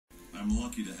I'm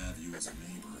lucky to have you as a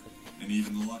neighbor, and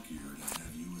even luckier to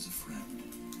have you as a friend.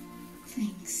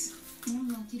 Thanks. I'm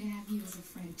lucky to have you as a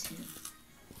friend, too.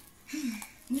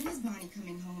 When is Bonnie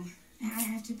coming home? I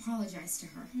have to apologize to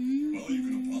her. Well,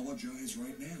 you can apologize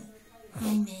right now.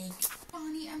 Hi, Meg.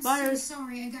 Bonnie, I'm so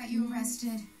sorry I got you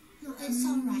arrested. No, it's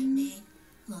all right, Meg.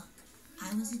 Look,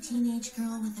 I was a teenage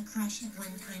girl with a crush at one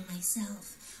time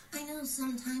myself. I know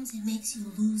sometimes it makes you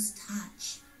lose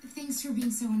touch. Thanks for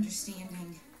being so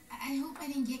understanding. I hope I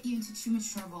didn't get you into too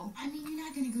much trouble. I mean, you're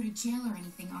not going to go to jail or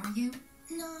anything, are you?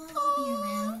 No, I'll be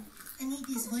around. I need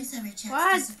these voiceover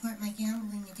checks to support my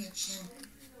gambling addiction.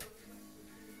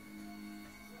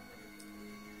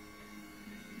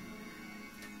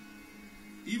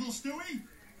 Evil Stewie?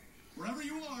 Wherever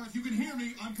you are, if you can hear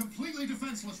me, I'm completely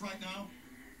defenseless right now.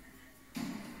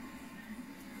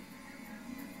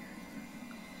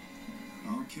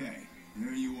 Okay,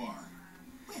 there you are.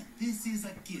 Well, this is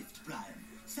a gift, Brian.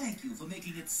 Thank you for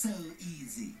making it so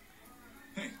easy.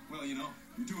 Hey, well, you know,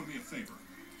 you're doing me a favor.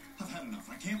 I've had enough.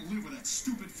 I can't live with that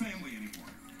stupid family anymore.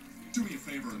 Do me a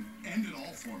favor and end it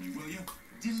all for me, will you?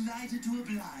 Delighted to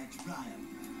oblige, Brian.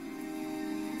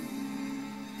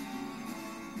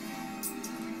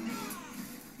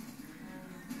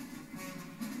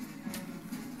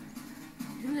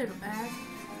 You little bag.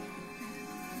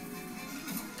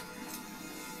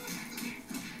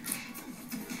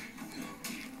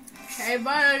 Hey,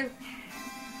 buddy.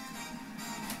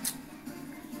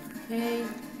 Hey.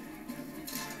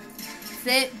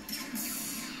 Sit.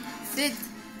 Sit.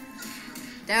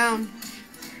 Down.